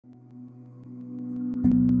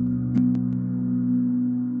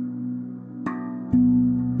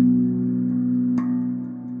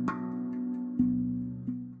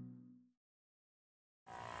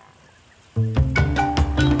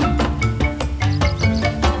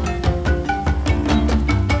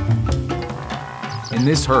In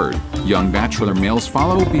this herd, young bachelor males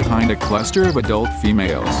follow behind a cluster of adult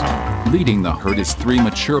females. Leading the herd is 3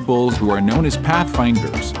 mature bulls who are known as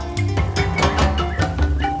pathfinders.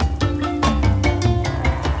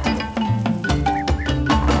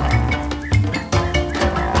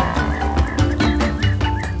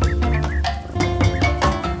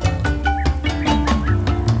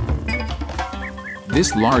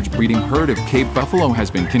 This large breeding herd of Cape buffalo has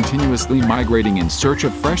been continuously migrating in search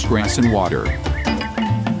of fresh grass and water.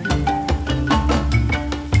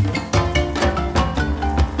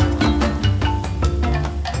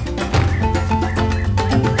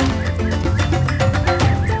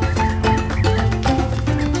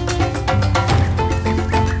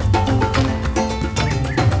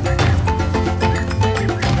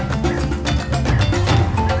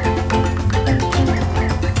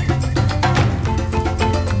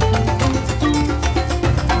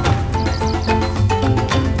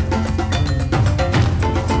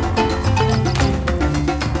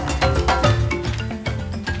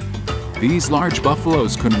 These large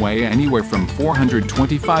buffaloes can weigh anywhere from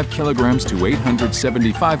 425 kilograms to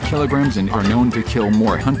 875 kilograms and are known to kill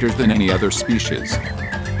more hunters than any other species.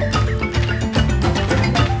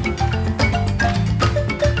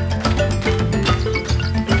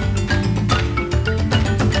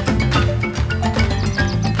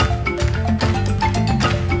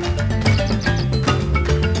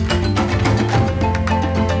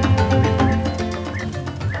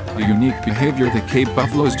 The unique behavior the Cape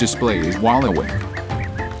buffaloes display is wallowing.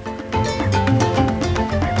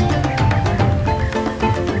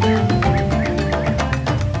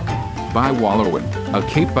 By wallowing, a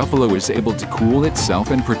Cape buffalo is able to cool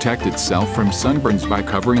itself and protect itself from sunburns by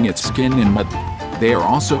covering its skin in mud. They are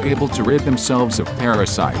also able to rid themselves of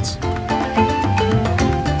parasites.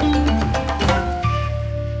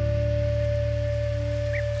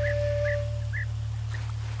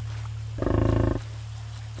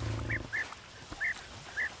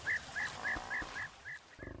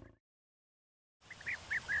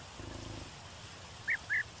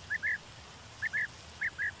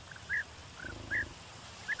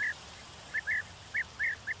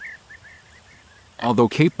 Although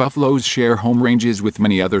Cape buffaloes share home ranges with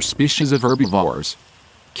many other species of herbivores,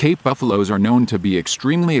 Cape buffaloes are known to be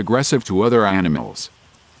extremely aggressive to other animals.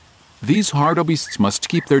 These hartebeests must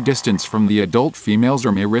keep their distance from the adult females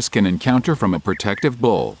or may risk an encounter from a protective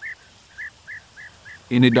bull.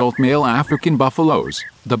 In adult male African buffaloes,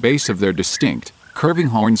 the base of their distinct, curving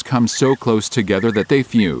horns come so close together that they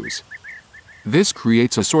fuse. This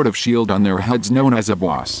creates a sort of shield on their heads known as a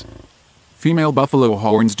boss. Female buffalo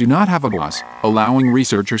horns do not have a boss, allowing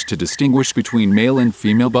researchers to distinguish between male and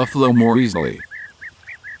female buffalo more easily.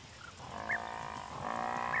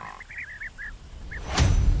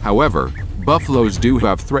 However, buffaloes do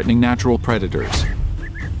have threatening natural predators.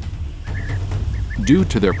 Due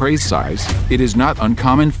to their prey size, it is not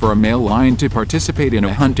uncommon for a male lion to participate in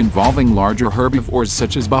a hunt involving larger herbivores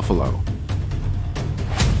such as buffalo.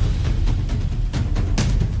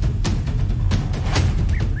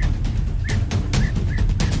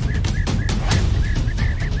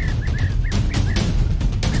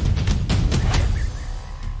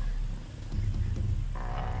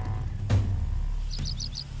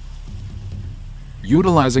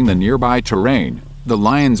 Utilizing the nearby terrain, the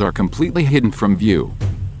lions are completely hidden from view.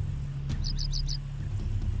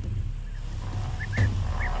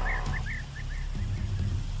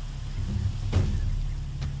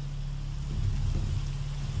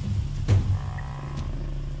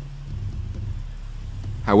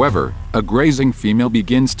 However, a grazing female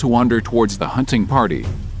begins to wander towards the hunting party.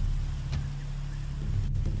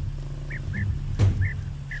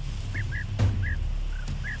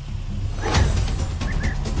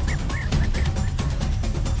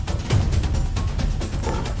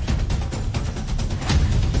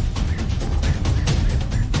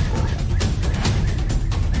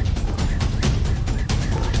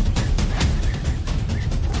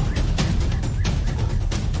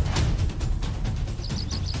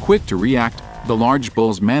 Quick to react, the large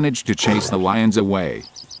bulls manage to chase the lions away.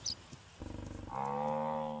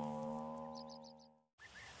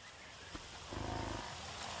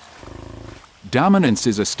 Dominance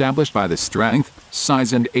is established by the strength,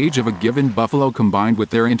 size, and age of a given buffalo combined with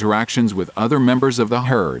their interactions with other members of the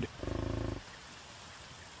herd.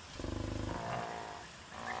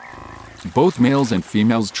 Both males and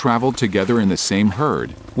females travel together in the same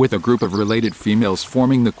herd, with a group of related females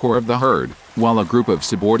forming the core of the herd, while a group of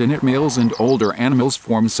subordinate males and older animals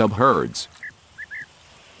form subherds.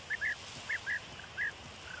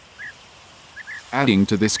 Adding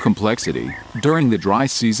to this complexity, during the dry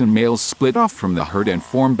season males split off from the herd and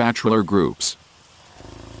form bachelor groups.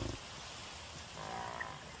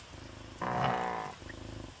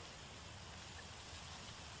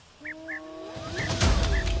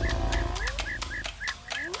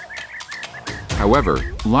 However,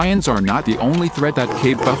 lions are not the only threat that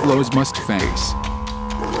Cape buffaloes must face.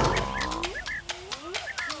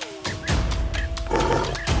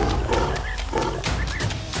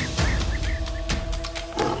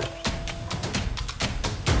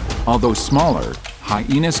 Although smaller,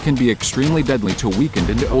 hyenas can be extremely deadly to weakened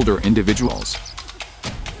and older individuals.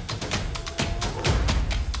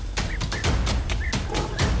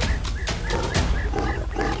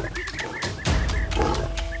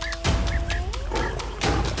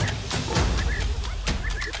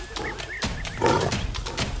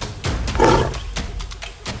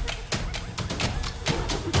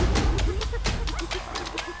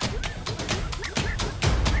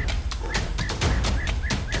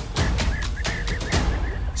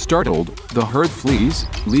 Startled, the herd flees,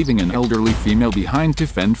 leaving an elderly female behind to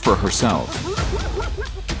fend for herself.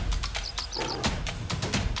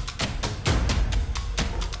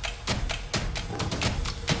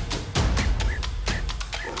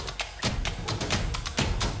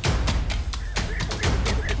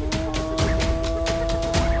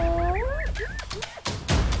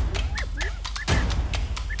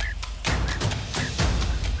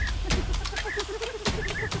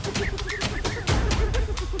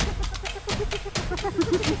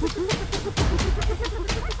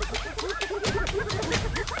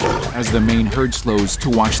 As the main herd slows to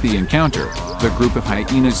watch the encounter, the group of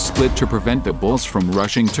hyenas split to prevent the bulls from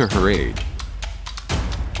rushing to her aid.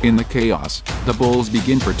 In the chaos, the bulls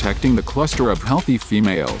begin protecting the cluster of healthy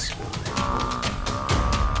females.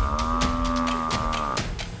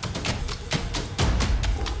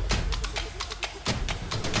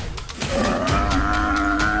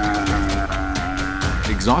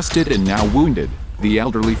 Exhausted and now wounded, the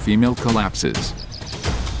elderly female collapses.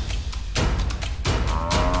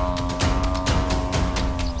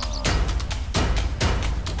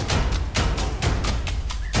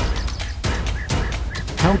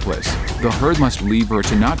 Helpless, the herd must leave her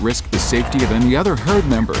to not risk the safety of any other herd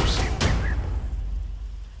members.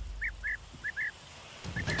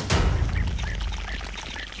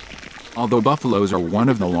 Although buffaloes are one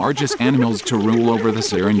of the largest animals to rule over the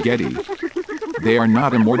Serengeti, they are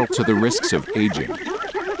not immortal to the risks of aging.